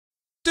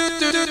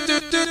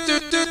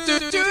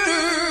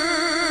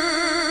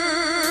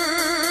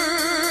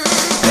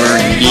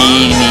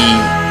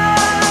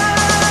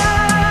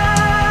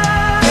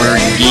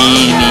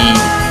Lamborghini,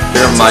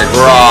 here in my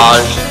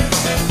garage.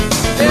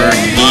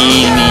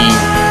 Lamborghini,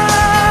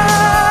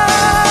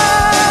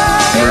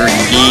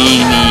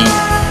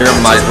 here in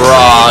my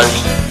garage.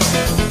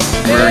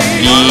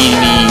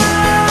 Lamborghini,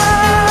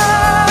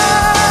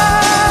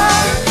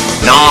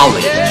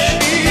 knowledge,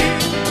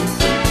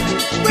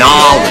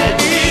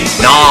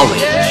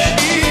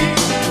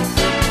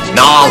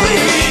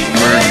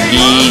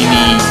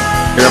 Lamborghini,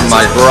 here in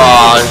my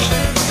garage.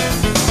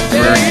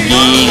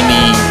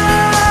 Lamborghini,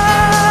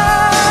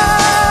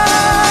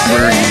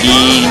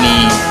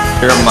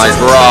 here in my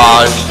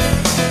garage.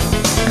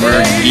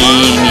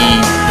 Lamborghini,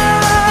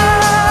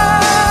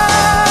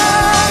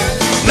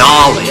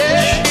 knowledge,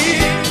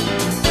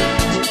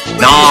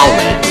 Lamborghini.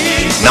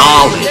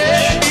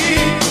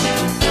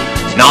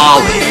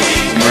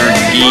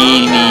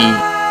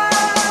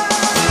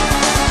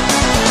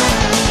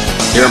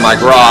 Here in my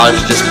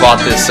garage, just bought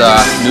this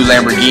new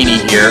Lamborghini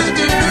here.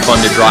 Fun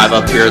to drive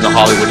up here in the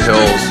Hollywood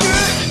Hills.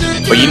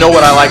 But you know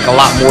what I like a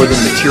lot more than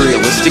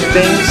materialistic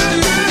things?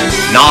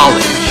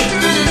 Knowledge.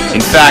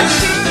 In fact,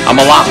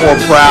 I'm a lot more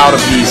proud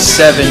of these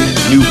 7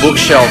 new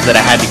bookshelves that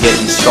I had to get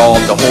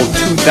installed to hold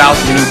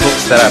 2,000 new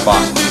books that I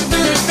bought.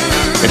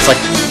 It's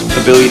like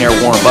the billionaire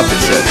Warren Buffett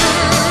said,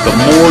 the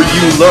more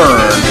you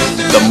learn,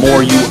 the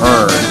more you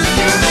earn.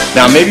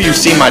 Now maybe you've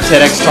seen my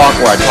TEDx talk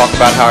where I talk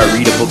about how I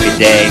read a book a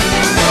day.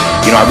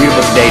 You know, I read a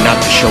book a day not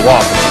to show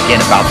off, it's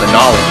again about the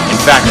knowledge. In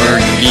fact,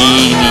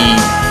 Lamborghini,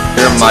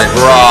 here in my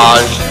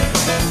garage.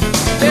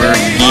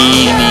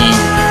 Lamborghini,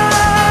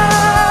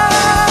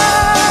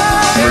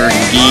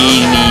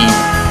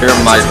 here in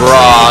my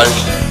garage.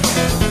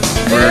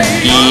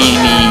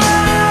 Lamborghini,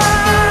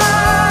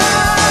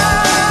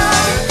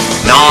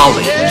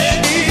 knowledge,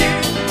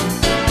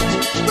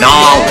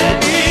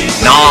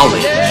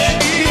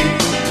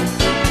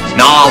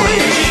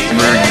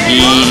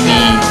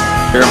 Lamborghini,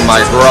 here in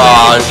my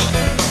garage.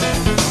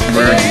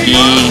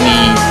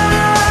 Lamborghini,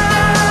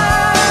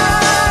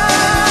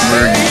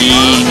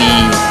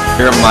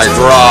 here in my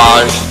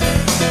garage.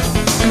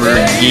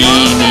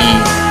 Lamborghini,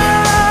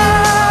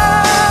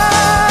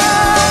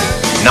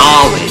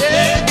 knowledge,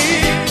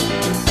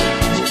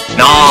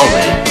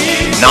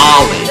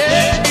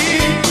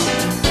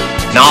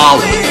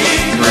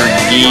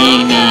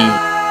 Lamborghini.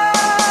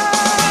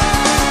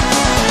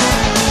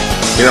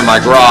 Here in my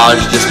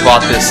garage, just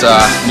bought this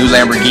new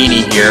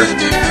Lamborghini here.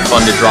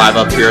 Fun to drive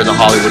up here in the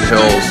Hollywood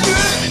Hills.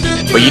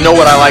 But you know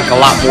what I like a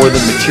lot more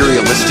than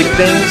materialistic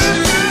things?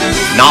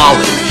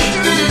 Knowledge.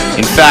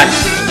 In fact,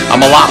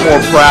 I'm a lot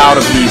more proud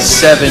of these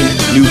 7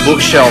 new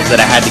bookshelves that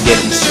I had to get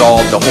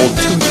installed to hold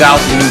 2,000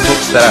 new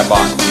books that I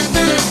bought.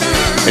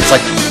 It's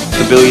like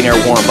the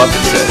billionaire Warren Buffett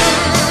said,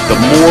 the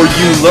more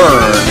you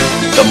learn,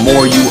 the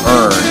more you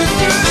earn.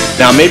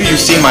 Now maybe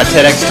you've seen my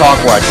TEDx talk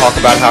where I talk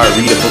about how I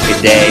read a book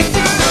a day.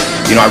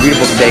 You know, I read a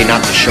book a day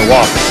not to show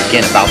off, it's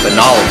again about the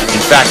knowledge. In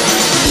fact,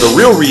 the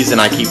real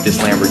reason I keep this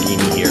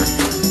Lamborghini here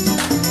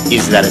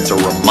is that it's a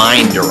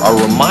reminder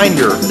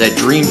that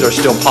dreams are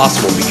still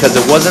possible, because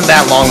it wasn't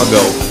that long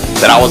ago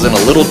that I was in a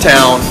little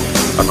town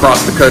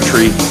across the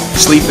country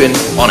sleeping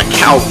on a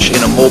couch in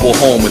a mobile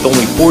home with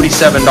only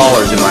 $47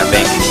 in my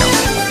bank account.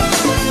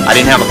 I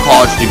didn't have a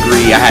college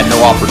degree, I had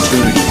no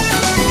opportunities.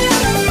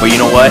 But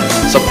you know what?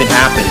 Something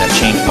happened that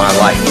changed my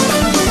life.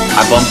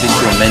 I bumped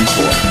into a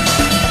mentor,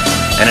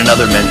 and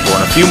another mentor,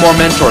 and a few more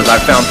mentors. I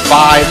found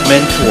 5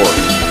 mentors,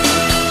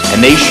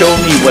 and they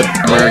showed me what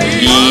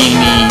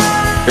Lamborghini,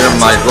 here in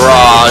my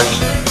garage.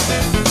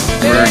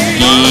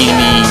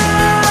 Lamborghini,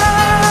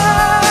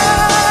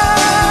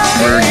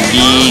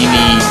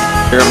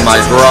 here in my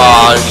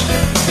garage.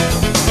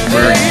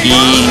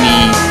 Lamborghini,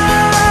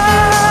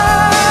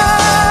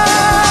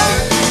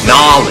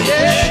 knowledge,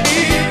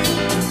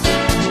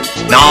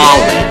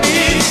 Lamborghini,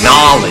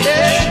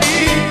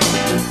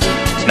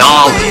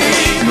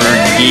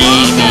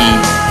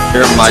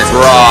 here in my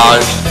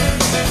garage.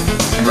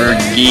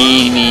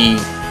 Lamborghini.